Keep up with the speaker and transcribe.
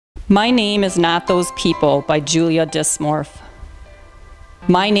My Name is Not Those People by Julia Dismorf.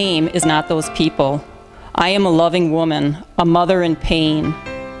 My name is not those people. I am a loving woman, a mother in pain,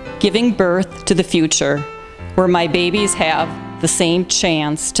 giving birth to the future, where my babies have the same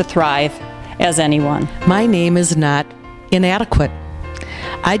chance to thrive as anyone. My name is not inadequate.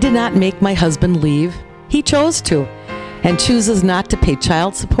 I did not make my husband leave. He chose to, and chooses not to pay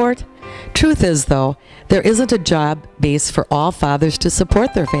child support. Truth is, though, there isn't a job base for all fathers to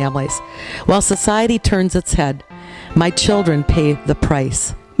support their families. While society turns its head, my children pay the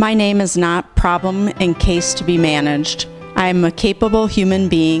price. My name is not problem and case to be managed. I am a capable human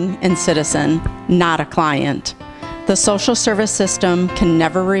being and citizen, not a client. The social service system can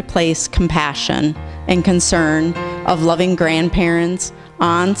never replace compassion and concern of loving grandparents,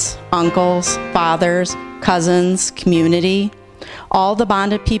 aunts, uncles, fathers, cousins, community, all the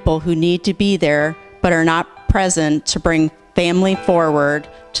bonded people who need to be there but are not present to bring family forward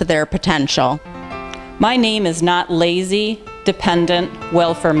to their potential. My name is not lazy, dependent,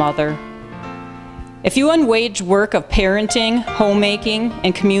 welfare mother. If you unwaged work of parenting, homemaking,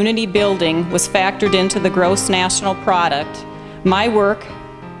 and community building was factored into the gross national product, my work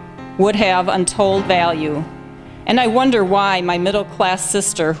would have untold value. And I wonder why my middle-class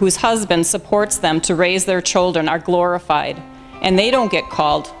sister, whose husband supports them to raise their children, are glorified, and they don't get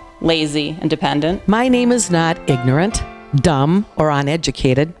called lazy and dependent. My name is not ignorant, dumb, or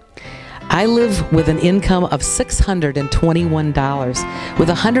uneducated. I live with an income of $621 with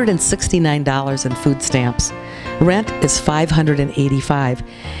 $169 in food stamps. Rent is $585.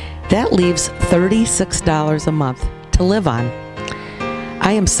 That leaves $36 a month to live on.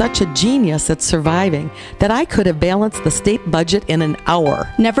 I am such a genius at surviving that I could have balanced the state budget in an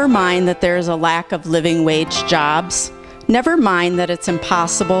hour. Never mind that there is a lack of living wage jobs. Never mind that it's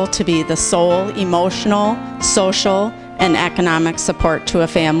impossible to be the sole emotional, social, and economic support to a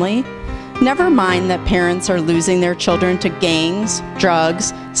family. Never mind that parents are losing their children to gangs,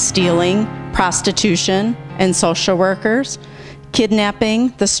 drugs, stealing, prostitution, and social workers, kidnapping,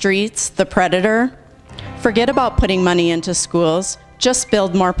 the streets, the predator. Forget about putting money into schools, just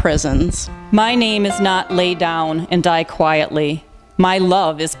build more prisons. My name is not lay down and die quietly. My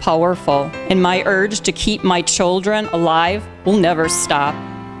love is powerful, and my urge to keep my children alive will never stop.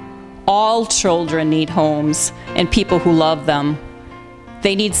 All children need homes and people who love them.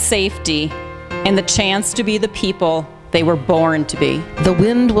 They need safety and the chance to be the people they were born to be. The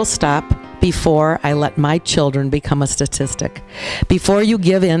wind will stop before I let my children become a statistic. Before you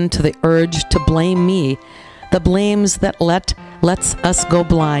give in to the urge to blame me, the blames that lets us go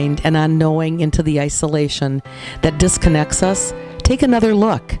blind and unknowing into the isolation that disconnects us, take another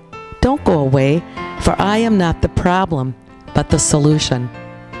look. Don't go away, for I am not the problem, but the solution.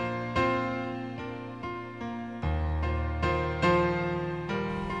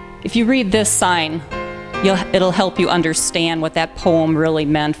 If you read this sign, it'll help you understand what that poem really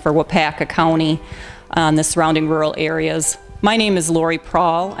meant for Waupaca County and the surrounding rural areas. My name is Lori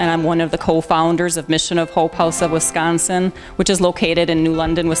Prawl, and I'm one of the co-founders of Mission of Hope House of Wisconsin, which is located in New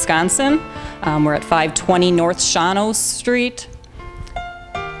London, Wisconsin. We're at 520 North Shawano Street.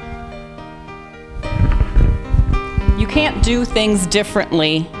 You can't do things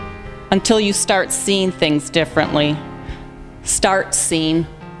differently until you start seeing things differently. Start seeing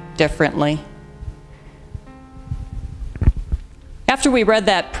differently. After we read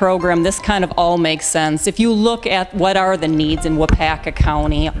that program, this kind of all makes sense. If you look at what are the needs in Waupaca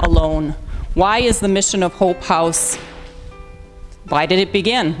County alone, why is the Mission of Hope House, why did it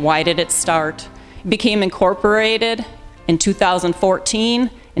begin? Why did it start? It became incorporated in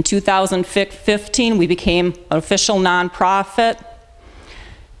 2014. In 2015, we became an official nonprofit.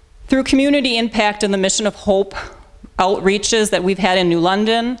 Through community impact and the Mission of Hope outreaches that we've had in New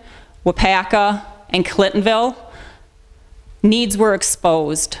London, Waupaca, and Clintonville, needs were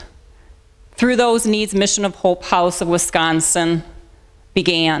exposed. Through those needs, Mission of Hope House of Wisconsin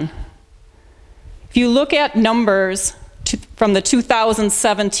began. If you look at numbers from the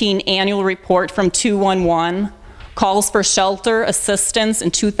 2017 annual report from 211, calls for shelter assistance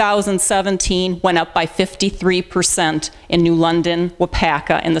in 2017 went up by 53% in New London,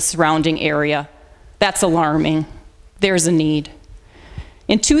 Waupaca, and the surrounding area. That's alarming. There's a need.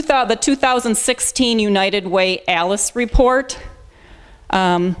 In the 2016 United Way Alice report,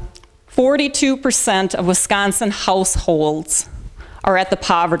 42% of Wisconsin households are at the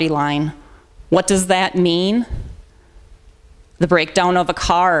poverty line. What does that mean? The breakdown of a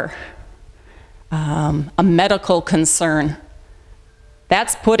car, a medical concern.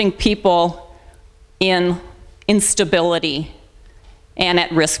 That's putting people in instability and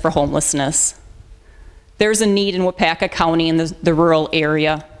at risk for homelessness. There's a need in Waupaca County in the rural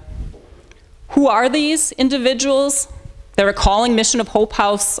area. Who are these individuals that are calling Mission of Hope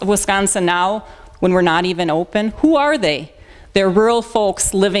House of Wisconsin now when we're not even open? Who are they? They're rural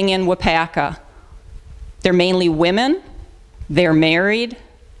folks living in Waupaca. They're mainly women, they're married,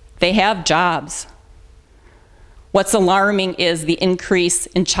 they have jobs. What's alarming is the increase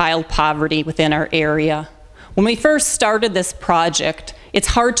in child poverty within our area. When we first started this project, it's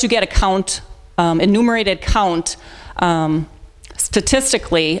hard to get a count, enumerated count,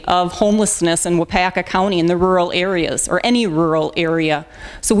 statistically of homelessness in Waupaca County in the rural areas, or any rural area.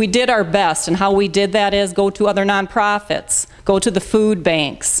 So we did our best, and how we did that is go to other nonprofits, go to the food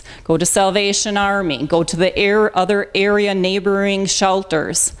banks, go to Salvation Army, go to the other area neighboring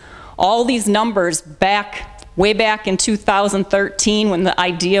shelters. All these numbers way back in 2013 when the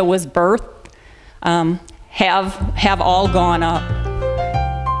idea was birthed, have all gone up.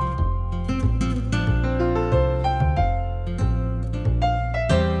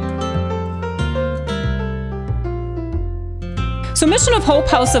 So Mission of Hope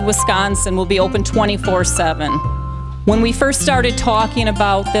House of Wisconsin will be open 24/7. When we first started talking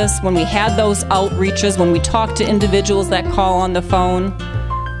about this, when we had those outreaches, when we talked to individuals that call on the phone,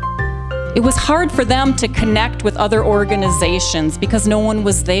 it was hard for them to connect with other organizations because no one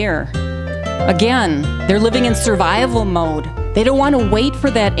was there. Again, they're living in survival mode. They don't want to wait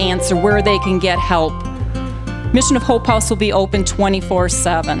for that answer where they can get help. Mission of Hope House will be open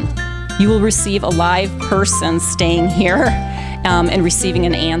 24/7. You will receive a live person staying here and receiving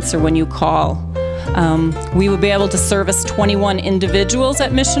an answer when you call. We will be able to service 21 individuals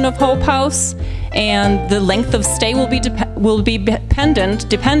at Mission of Hope House, and the length of stay will be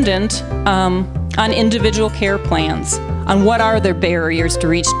dependent on individual care plans, on what are their barriers to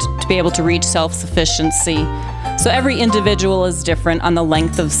be able to reach self-sufficiency. So every individual is different on the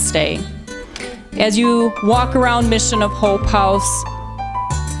length of stay. As you walk around Mission of Hope House,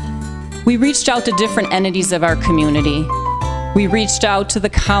 we reached out to different entities of our community. We reached out to the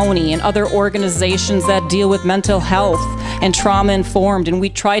county and other organizations that deal with mental health and trauma-informed, and we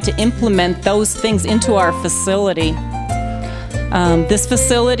tried to implement those things into our facility. This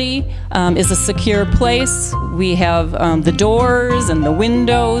facility is a secure place. We have the doors and the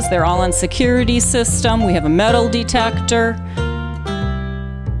windows. They're all on security system. We have a metal detector.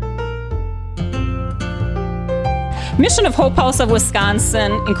 Mission of Hope House of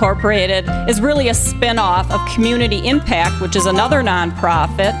Wisconsin Incorporated is really a spin-off of Community Impact, which is another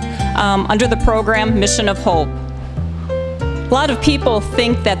nonprofit under the program Mission of Hope. A lot of people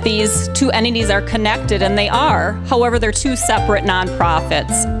think that these two entities are connected, and they are. However, they're two separate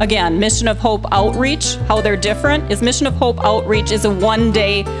nonprofits. Again, Mission of Hope Outreach, how they're different is Mission of Hope Outreach is a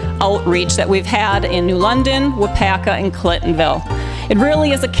one-day outreach that we've had in New London, Waupaca, and Clintonville. It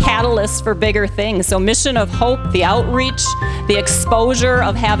really is a catalyst for bigger things. So Mission of Hope, the outreach, the exposure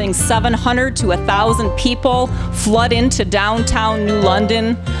of having 700 to 1,000 people flood into downtown New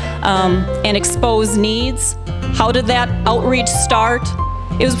London and expose needs. How did that outreach start?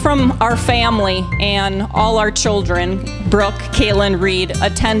 It was from our family and all our children, Brooke, Kaylin, Reed,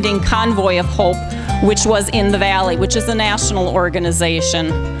 attending Convoy of Hope, which was in the Valley, which is a national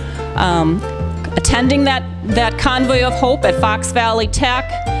organization. Attending that Convoy of Hope at Fox Valley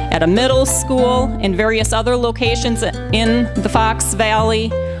Tech, at a middle school, and various other locations in the Fox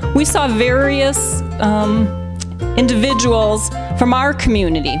Valley, we saw various individuals from our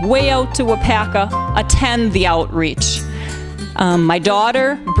community, way out to Waupaca, attend the outreach. My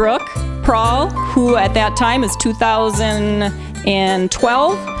daughter, Brooke Prawl, who at that time is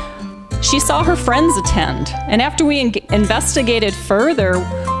 2012, she saw her friends attend. And after we investigated further,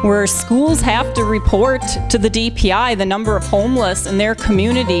 where schools have to report to the DPI the number of homeless in their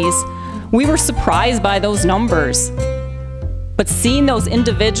communities, we were surprised by those numbers. But seeing those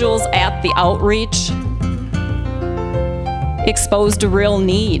individuals at the outreach exposed a real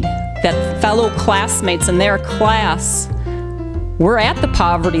need, that fellow classmates in their class were at the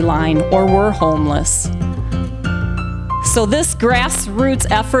poverty line or were homeless. So this grassroots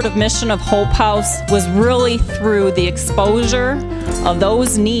effort of Mission of Hope House was really through the exposure of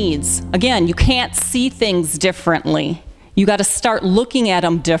those needs. Again, you can't see things differently. You got to start looking at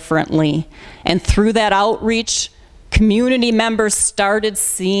them differently. And through that outreach, community members started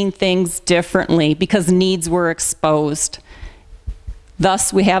seeing things differently because needs were exposed.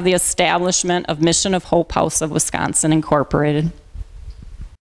 Thus, we have the establishment of Mission of Hope House of Wisconsin Incorporated.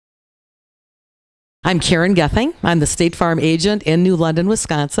 I'm Karen Gething. I'm the State Farm agent in New London,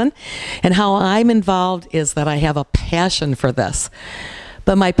 Wisconsin. And how I'm involved is that I have a passion for this.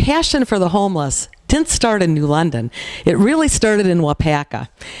 But my passion for the homeless didn't start in New London. It really started in Waupaca.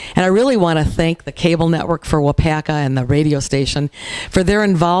 And I really want to thank the cable network for Waupaca and the radio station for their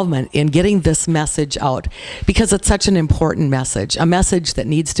involvement in getting this message out, because it's such an important message, a message that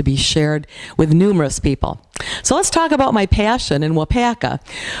needs to be shared with numerous people. So let's talk about my passion in Waupaca.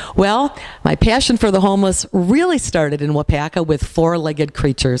 Well, my passion for the homeless really started in Waupaca with four-legged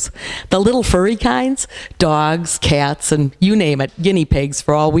creatures. The little furry kinds, dogs, cats, and you name it, guinea pigs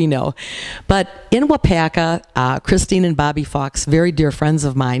for all we know. But in Waupaca, Christine and Bobby Fox, very dear friends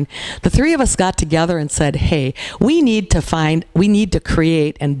of mine, the three of us got together and said, hey, we need to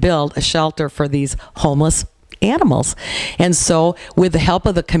create and build a shelter for these homeless animals. And so with the help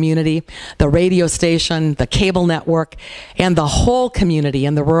of the community, the radio station, the cable network, and the whole community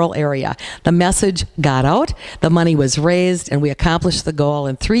in the rural area, the message got out, the money was raised, and we accomplished the goal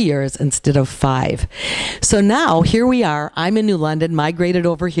in 3 years instead of 5. So now here we are. I'm in New London, migrated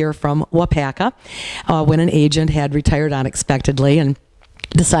over here from Waupaca when an agent had retired unexpectedly, and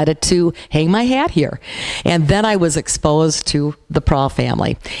decided to hang my hat here. And then I was exposed to the Prawl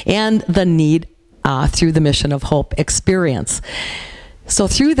family and the need through the Mission of Hope experience. So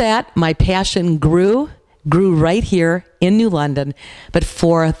through that, my passion grew right here in New London, but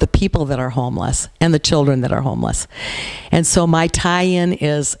for the people that are homeless and the children that are homeless. And so my tie-in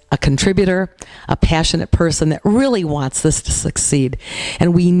is a contributor, a passionate person that really wants this to succeed.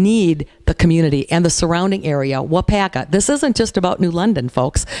 And we need the community and the surrounding area, Waupaca. This isn't just about New London,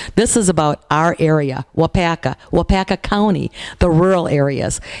 folks. This is about our area, Waupaca, Waupaca County, the rural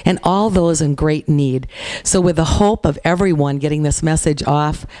areas, and all those in great need. So with the hope of everyone getting this message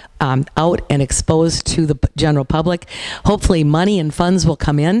out and exposed to the general public, hopefully money and funds will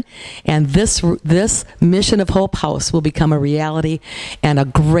come in, and this Mission of Hope House will become a reality and a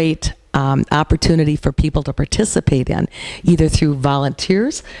great opportunity for people to participate in, either through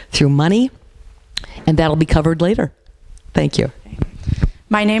volunteers, through money, and that'll be covered later. Thank you.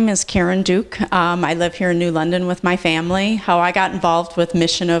 My name is Karen Duke. I live here in New London with my family. How I got involved with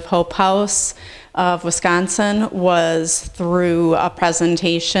Mission of Hope House of Wisconsin was through a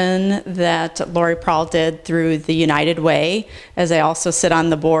presentation that Lori Prawl did through the United Way, as I also sit on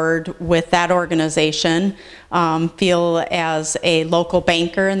the board with that organization. Feel as a local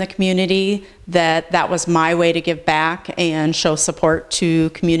banker in the community that was my way to give back and show support to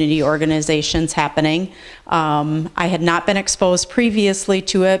community organizations happening. I had not been exposed previously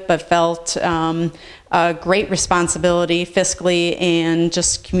to it, but felt a great responsibility fiscally and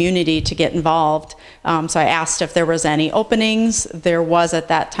just community to get involved. So I asked if there was any openings. There was at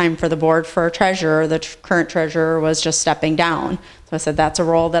that time for the board for a treasurer. The current treasurer was just stepping down. So I said that's a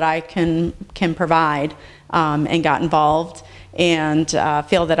role that I can provide, and got involved, and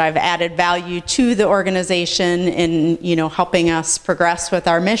feel that I've added value to the organization in helping us progress with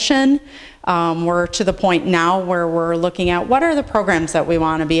our mission. We're to the point now where we're looking at what are the programs that we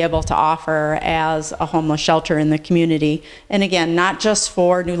want to be able to offer as a homeless shelter in the community. And again, not just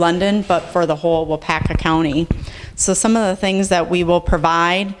for New London, but for the whole Waupaca County. So some of the things that we will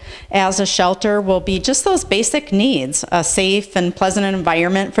provide as a shelter will be just those basic needs, a safe and pleasant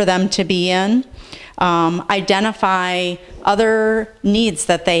environment for them to be in. Identify other needs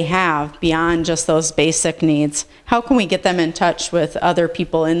that they have beyond just those basic needs. How can we get them in touch with other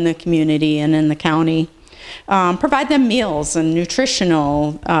people in the community and in the county? Provide them meals and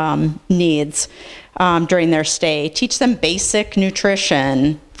nutritional needs during their stay. Teach them basic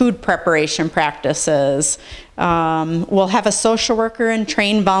nutrition, food preparation practices. We'll have a social worker and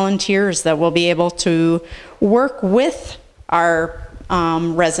trained volunteers that will be able to work with our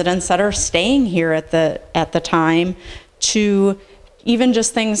residents that are staying here at the time to even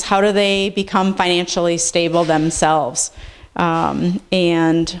just things, how do they become financially stable themselves,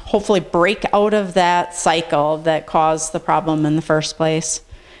 and hopefully break out of that cycle that caused the problem in the first place.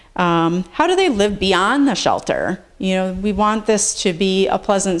 How do they live beyond the shelter? We want this to be a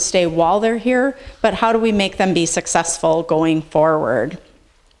pleasant stay while they're here, but how do we make them be successful going forward?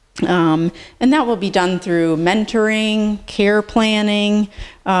 And that will be done through mentoring, care planning.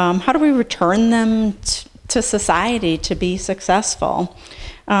 How do we return them to society to be successful?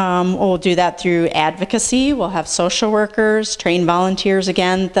 We'll do that through advocacy. We'll have social workers, trained volunteers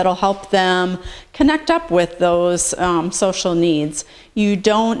again, that'll help them connect up with those social needs. You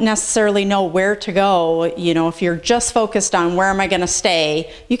don't necessarily know where to go. If you're just focused on where am I going to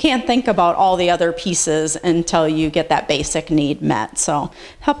stay, you can't think about all the other pieces until you get that basic need met. So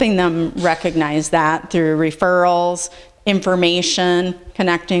helping them recognize that through referrals, information,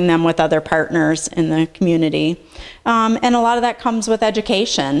 connecting them with other partners in the community. And a lot of that comes with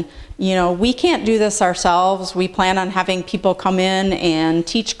education. You know, we can't do this ourselves. We plan on having people come in and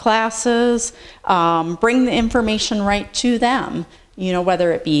teach classes, bring the information right to them. You know,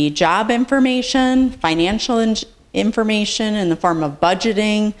 whether it be job information, financial information in the form of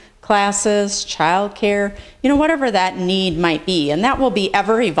budgeting, classes, childcare, you know, whatever that need might be. And that will be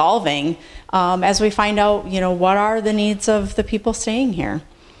ever evolving as we find out, you know, what are the needs of the people staying here.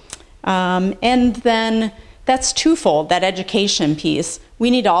 And then that's twofold, that education piece. We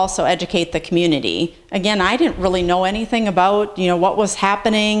need to also educate the community. Again, I didn't really know anything about, you know, what was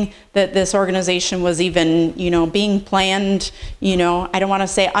happening, that this organization was even, you know, being planned, you know, I don't want to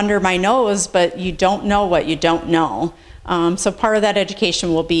say under my nose, but you don't know what you don't know. So part of that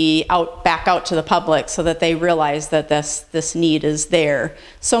education will be back out to the public so that they realize that this need is there.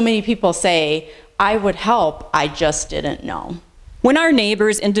 So many people say, I would help, I just didn't know. When our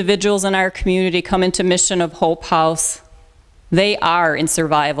neighbors, individuals in our community come into Mission of Hope House, they are in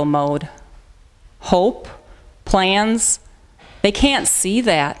survival mode. Hope, plans, they can't see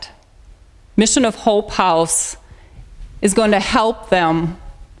that. Mission of Hope House is going to help them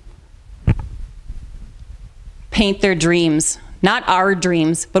paint their dreams. Not our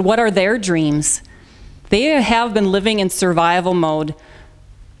dreams, but what are their dreams? They have been living in survival mode,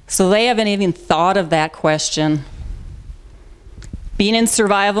 so they haven't even thought of that question. Being in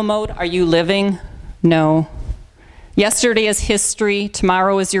survival mode, are you living? No. Yesterday is history,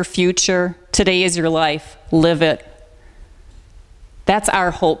 tomorrow is your future, today is your life. Live it. That's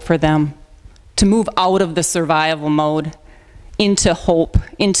our hope for them, to move out of the survival mode into hope,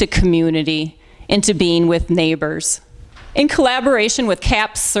 into community, into being with neighbors. In collaboration with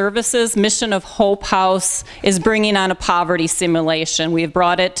CAPS Services, Mission of Hope House is bringing on a poverty simulation. We've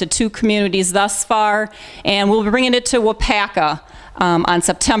brought it to 2 communities thus far, and we'll be bringing it to Waupaca on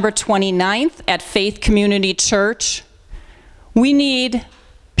September 29th at Faith Community Church. We need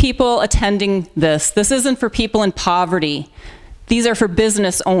people attending this. This isn't for people in poverty. These are for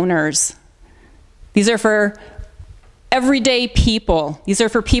business owners. These are for everyday people. These are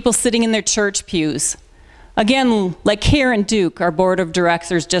for people sitting in their church pews. Again, like Karen Duke, our board of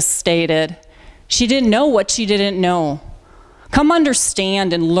directors, just stated, she didn't know what she didn't know. Come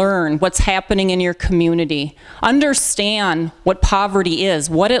understand and learn what's happening in your community. Understand what poverty is,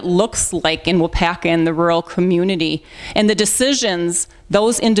 what it looks like in Waupaca and the rural community, and the decisions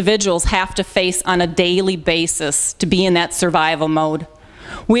those individuals have to face on a daily basis to be in that survival mode.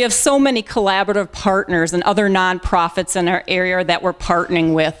 We have so many collaborative partners and other nonprofits in our area that we're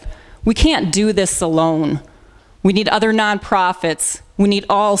partnering with. We can't do this alone. We need other nonprofits. We need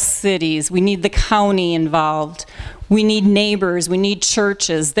all cities. We need the county involved. We need neighbors. We need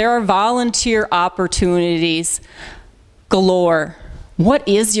churches. There are volunteer opportunities galore. What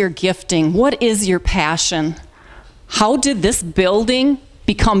is your gifting? What is your passion? How did this building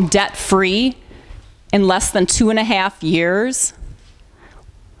become debt-free in less than 2.5 years?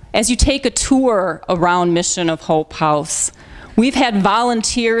 As you take a tour around Mission of Hope House, we've had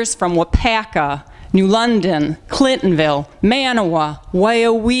volunteers from Waupaca, New London, Clintonville, Manawa,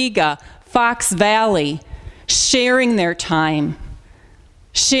 Waupaca, Fox Valley, sharing their time,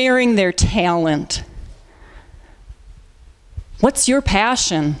 sharing their talent. What's your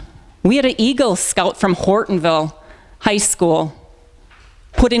passion? We had an Eagle Scout from Hortonville High School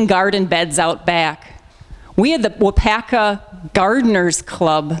put in garden beds out back. We had the Waupaca Gardeners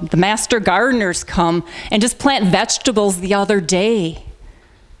Club, the master gardeners come and just plant vegetables the other day.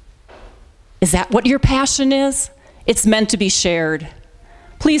 Is that what your passion is? It's meant to be shared.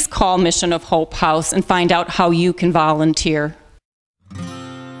 Please call Mission of Hope House and find out how you can volunteer.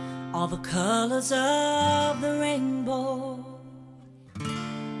 All the colors of the rainbow,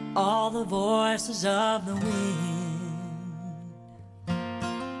 all the voices of the wind,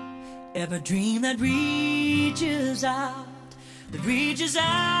 every dream that reaches out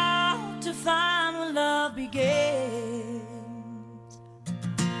to find where love begins.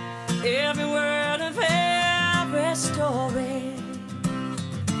 Every word of every story,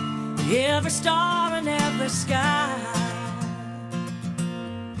 every star in every sky,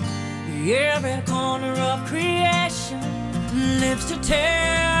 every corner of creation lives to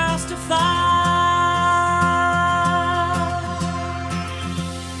testify.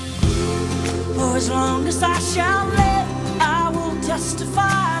 For as long as I shall live, I will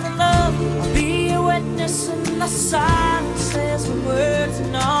testify to love. I'll be a witness in the silences when words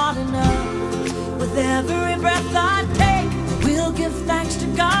are not enough. With every breath I take, we'll give thanks to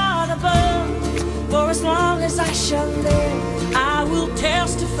God above. For as long as I shall live, I will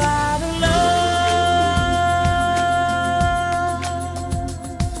testify to love.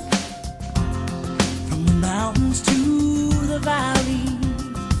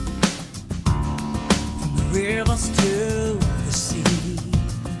 across to the sea.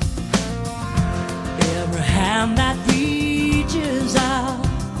 Every hand that reaches out,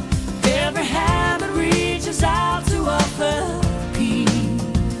 every hand that reaches out to offer peace.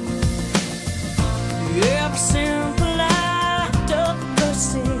 Every simple act of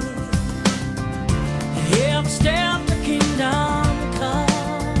mercy, every step the kingdom to come.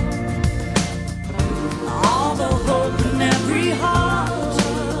 All the hope in every heart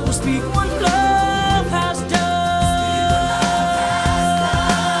will speak what love has done.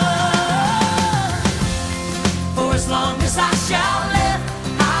 For as long as I shall live,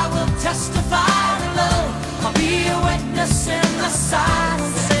 I will testify to love. I'll be a witness in the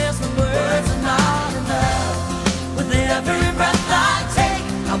silence, says the words are not enough. With every breath I take,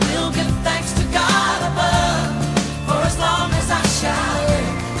 I will give thanks to God above. For as long as I shall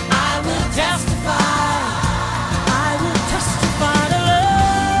live, I will testify. I will testify to love.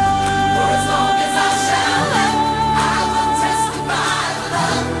 For as long as I shall live, I will testify to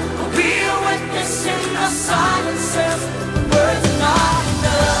love. I'll be a witness in the silence, says the words are not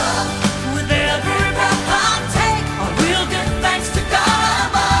enough. With every breath I take, I will give thanks to God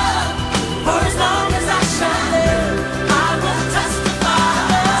above. For as long as I shall live, I will testify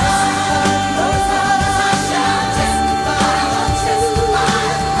to love. For as long as I shall testify, I will testify to love.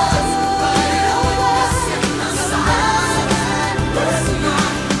 I'll be a witness in the silence, words are not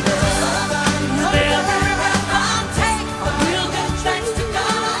enough. With every breath I take, I will give thanks to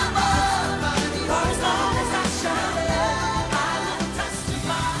God above. For as long as I shall live, I will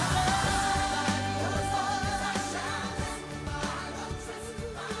testify to love. For as long as I shall live, I will testify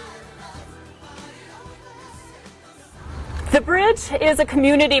to love. The Bridge is a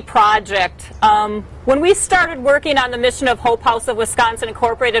community project. When we started working on the mission of Hope House of Wisconsin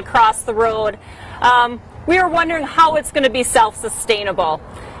Incorporated across the road, we were wondering how it's going to be self-sustainable.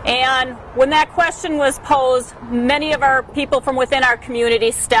 And when that question was posed, many of our people from within our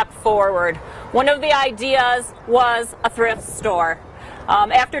community stepped forward. One of the ideas was a thrift store.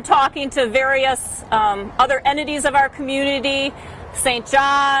 After talking to various other entities of our community, St.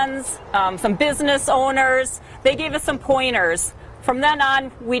 John's, some business owners, they gave us some pointers. From then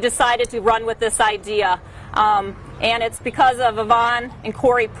on, we decided to run with this idea. And it's because of Yvonne and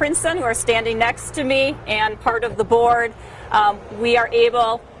Corey Princeton, who are standing next to me and part of the board, we are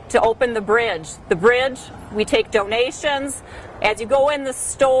able to open the Bridge. The Bridge, we take donations. As you go in the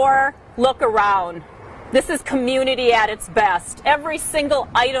store, look around. This is community at its best. Every single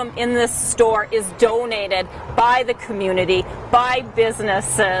item in this store is donated by the community, by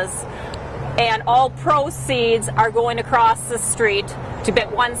businesses, and all proceeds are going across the street to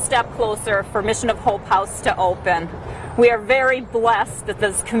get one step closer for Mission of Hope House to open. We are very blessed with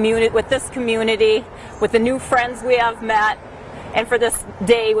this community, with the new friends we have met, and for this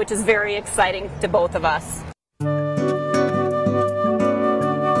day, which is very exciting to both of us.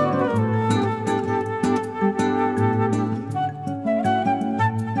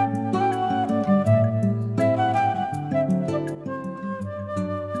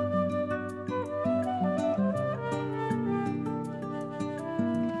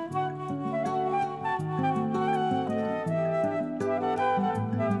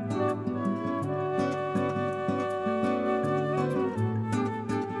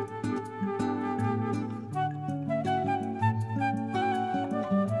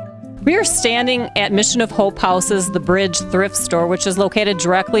 We are standing at Mission of Hope House's The Bridge thrift store, which is located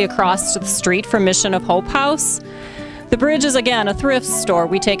directly across the street from Mission of Hope House. The Bridge is, again, a thrift store.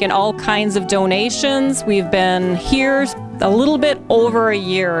 We take in all kinds of donations. We've been here a little bit over a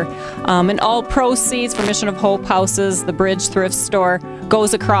year. And all proceeds from Mission of Hope House's The Bridge thrift store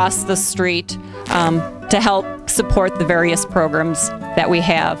goes across the street to help support the various programs that we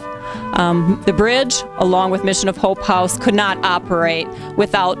have. The Bridge, along with Mission of Hope House, could not operate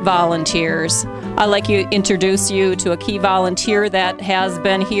without volunteers. I'd like to introduce you to a key volunteer that has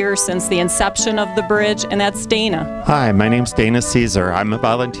been here since the inception of the Bridge, and that's Dana. Hi, my name's Dana Caesar. I'm a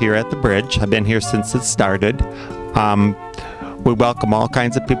volunteer at the Bridge. I've been here since it started. We welcome all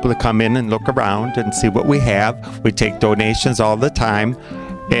kinds of people to come in and look around and see what we have. We take donations all the time,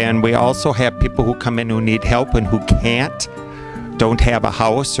 and we also have people who come in who need help and who don't have a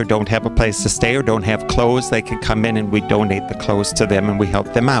house or don't have a place to stay or don't have clothes. They can come in and we donate the clothes to them and we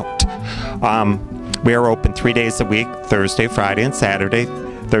help them out. We are open 3 days a week, Thursday, Friday, and Saturday.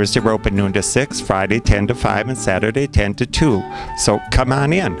 Thursday we're open noon to 6, Friday 10 to 5, and Saturday 10 to 2. So come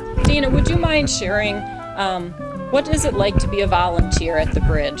on in. Dana, would you mind sharing what is it like to be a volunteer at the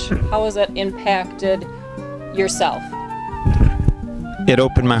Bridge? How has it impacted yourself? It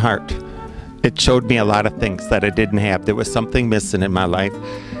opened my heart. It showed me a lot of things that I didn't have. There was something missing in my life.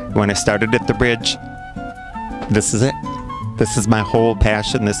 When I started at the Bridge, this is it. This is my whole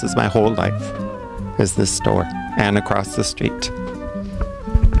passion. This is my whole life, is this store and across the street.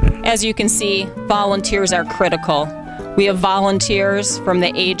 As you can see, volunteers are critical. We have volunteers from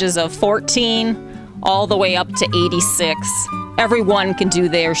the ages of 14 all the way up to 86. Everyone can do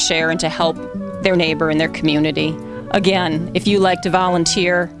their share and to help their neighbor and their community. Again, if you like to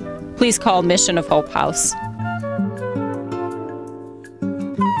volunteer, please call Mission of Hope House.